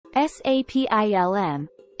SAP ILM,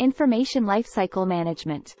 Information Lifecycle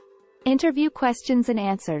Management. Interview questions and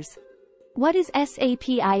answers. What is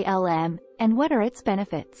SAP ILM, and what are its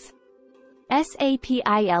benefits? SAP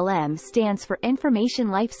ILM stands for Information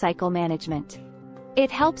Lifecycle Management.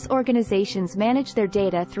 It helps organizations manage their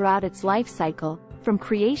data throughout its life cycle, from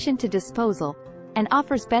creation to disposal, and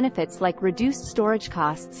offers benefits like reduced storage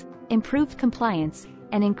costs, improved compliance,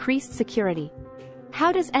 and increased security.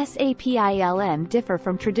 How does SAP ILM differ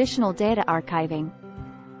from traditional data archiving?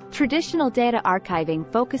 Traditional data archiving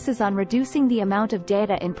focuses on reducing the amount of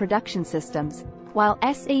data in production systems, while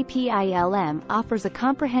SAP ILM offers a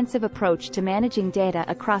comprehensive approach to managing data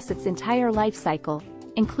across its entire life cycle,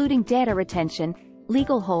 including data retention,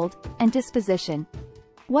 legal hold, and disposition.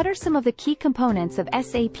 What are some of the key components of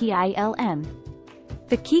SAP ILM?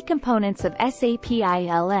 The key components of SAP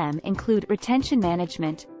ILM include retention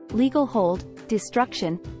management, legal hold,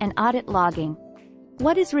 destruction, and audit logging.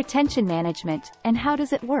 What is retention management, and how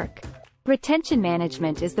does it work? Retention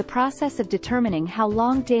management is the process of determining how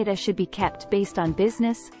long data should be kept based on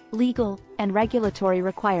business, legal, and regulatory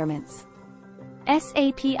requirements.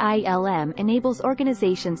 SAP ILM enables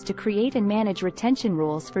organizations to create and manage retention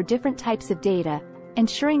rules for different types of data,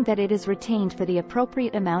 ensuring that it is retained for the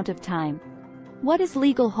appropriate amount of time. What is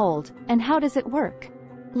legal hold, and how does it work?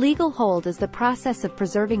 Legal hold is the process of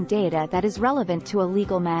preserving data that is relevant to a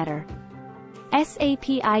legal matter. SAP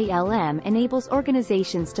ILM enables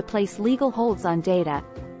organizations to place legal holds on data,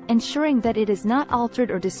 ensuring that it is not altered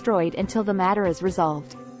or destroyed until the matter is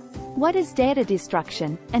resolved. What is data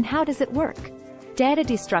destruction, and how does it work? Data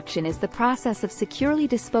destruction is the process of securely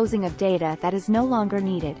disposing of data that is no longer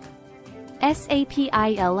needed. SAP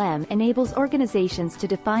ILM enables organizations to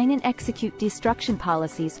define and execute destruction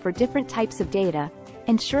policies for different types of data,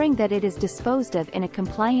 ensuring that it is disposed of in a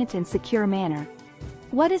compliant and secure manner.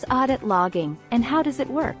 What is audit logging, and how does it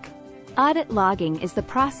work? Audit logging is the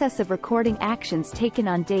process of recording actions taken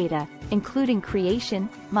on data, including creation,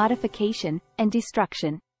 modification, and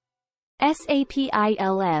destruction. SAP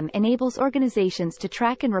ILM enables organizations to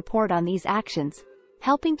track and report on these actions,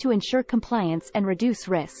 helping to ensure compliance and reduce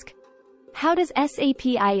risk. How does SAP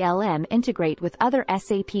ILM integrate with other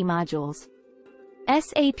SAP modules?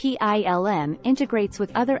 SAP ILM integrates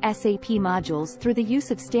with other SAP modules through the use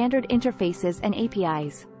of standard interfaces and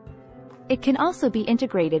APIs. It can also be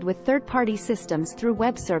integrated with third-party systems through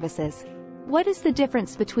web services. What is the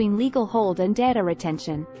difference between legal hold and data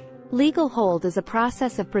retention? Legal hold is a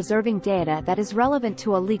process of preserving data that is relevant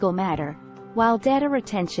to a legal matter, while data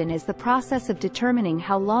retention is the process of determining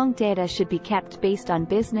how long data should be kept based on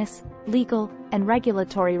business, legal, and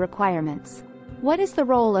regulatory requirements. What is the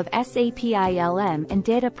role of SAP ILM in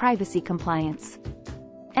data privacy compliance?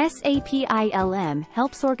 SAP ILM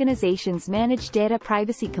helps organizations manage data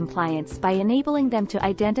privacy compliance by enabling them to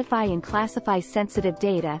identify and classify sensitive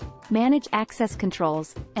data, manage access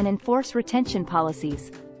controls, and enforce retention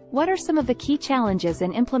policies. What are some of the key challenges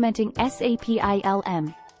in implementing SAP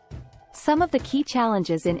ILM? Some of the key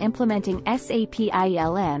challenges in implementing SAP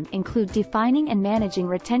ILM include defining and managing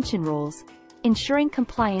retention rules, ensuring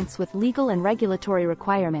compliance with legal and regulatory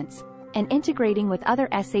requirements, and integrating with other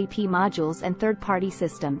SAP modules and third-party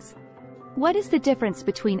systems. What is the difference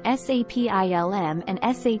between SAP ILM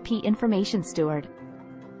and SAP Information Steward?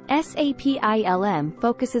 SAP ILM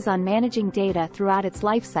focuses on managing data throughout its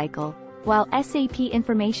life cycle, while SAP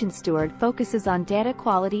Information Steward focuses on data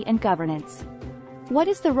quality and governance. What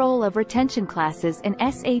is the role of retention classes in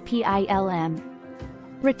SAP ILM?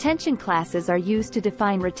 Retention classes are used to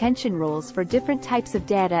define retention rules for different types of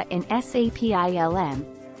data in SAP ILM,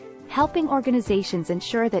 helping organizations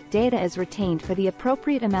ensure that data is retained for the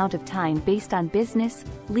appropriate amount of time based on business,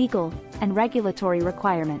 legal, and regulatory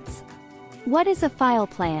requirements. What is a file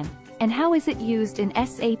plan, and how is it used in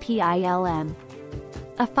SAP ILM?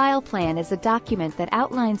 A file plan is a document that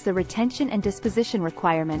outlines the retention and disposition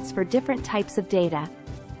requirements for different types of data.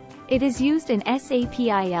 It is used in SAP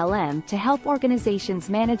ILM to help organizations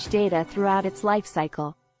manage data throughout its life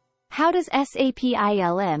cycle. How does SAP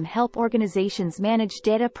ILM help organizations manage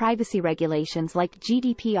data privacy regulations like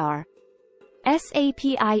GDPR?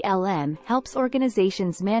 SAP ILM helps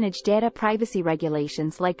organizations manage data privacy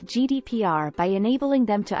regulations like GDPR by enabling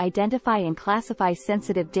them to identify and classify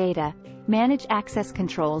sensitive data, manage access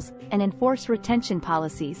controls, and enforce retention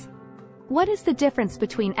policies. What is the difference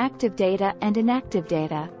between active data and inactive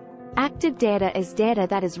data? Active data is data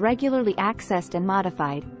that is regularly accessed and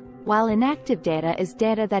modified, while inactive data is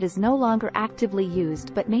data that is no longer actively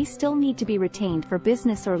used but may still need to be retained for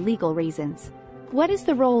business or legal reasons. What is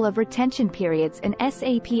the role of retention periods in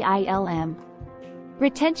SAP ILM?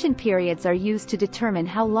 Retention periods are used to determine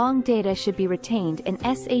how long data should be retained in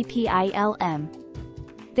SAP ILM.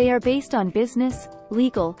 They are based on business,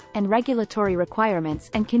 legal, and regulatory requirements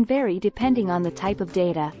and can vary depending on the type of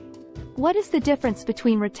data. What is the difference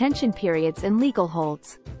between retention periods and legal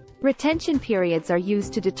holds? Retention periods are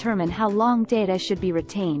used to determine how long data should be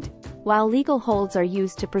retained, while legal holds are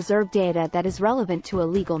used to preserve data that is relevant to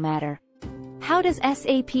a legal matter. How does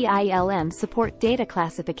SAP ILM support data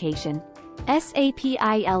classification? SAP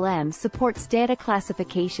ILM supports data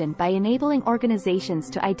classification by enabling organizations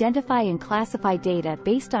to identify and classify data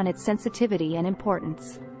based on its sensitivity and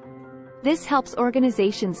importance. This helps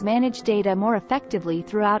organizations manage data more effectively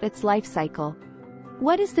throughout its life cycle.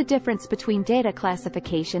 What is the difference between data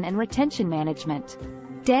classification and retention management?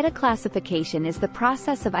 Data classification is the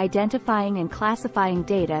process of identifying and classifying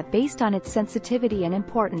data based on its sensitivity and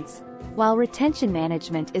importance, while retention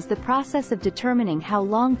management is the process of determining how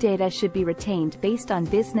long data should be retained based on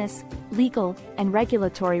business, legal, and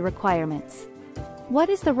regulatory requirements. What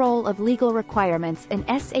is the role of legal requirements in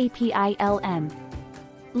SAP ILM?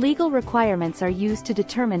 Legal requirements are used to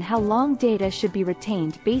determine how long data should be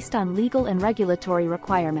retained based on legal and regulatory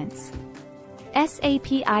requirements.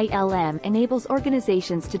 SAP ILM enables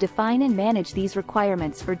organizations to define and manage these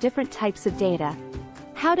requirements for different types of data.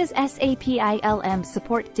 How does SAP ILM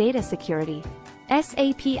support data security?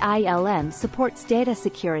 SAP ILM supports data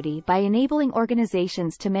security by enabling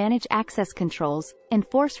organizations to manage access controls,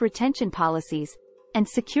 enforce retention policies, and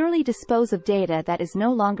securely dispose of data that is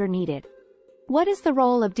no longer needed. What is the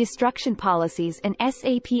role of destruction policies in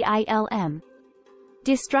SAP ILM?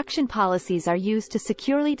 Destruction policies are used to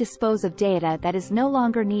securely dispose of data that is no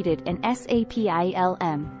longer needed in SAP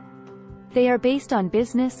ILM. They are based on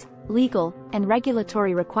business, legal, and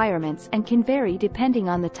regulatory requirements and can vary depending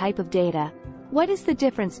on the type of data. What is the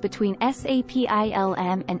difference between SAP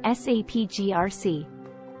ILM and SAP GRC?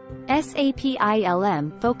 SAP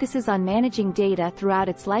ILM focuses on managing data throughout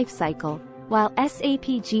its life cycle, while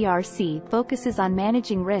SAP GRC focuses on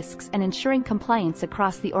managing risks and ensuring compliance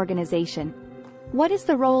across the organization. What is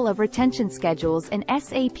the role of retention schedules in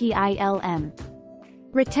SAP ILM?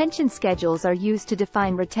 Retention schedules are used to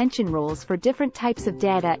define retention rules for different types of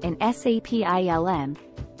data in SAP ILM,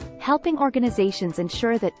 helping organizations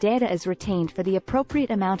ensure that data is retained for the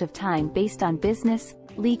appropriate amount of time based on business,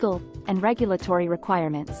 legal, and regulatory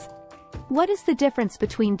requirements. What is the difference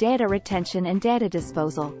between data retention and data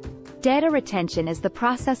disposal? Data retention is the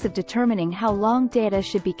process of determining how long data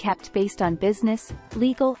should be kept based on business,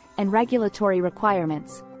 legal, and regulatory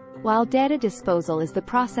requirements, while data disposal is the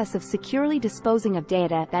process of securely disposing of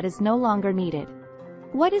data that is no longer needed.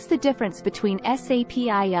 What is the difference between SAP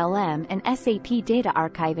ILM and SAP data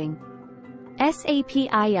archiving?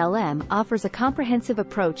 SAP ILM offers a comprehensive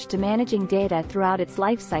approach to managing data throughout its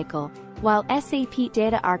life cycle, while SAP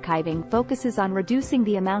data archiving focuses on reducing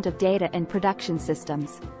the amount of data in production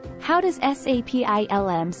systems. How does SAP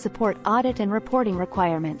ILM support audit and reporting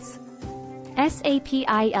requirements? SAP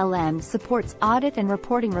ILM supports audit and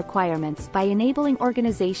reporting requirements by enabling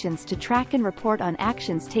organizations to track and report on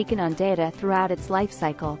actions taken on data throughout its life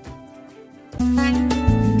cycle.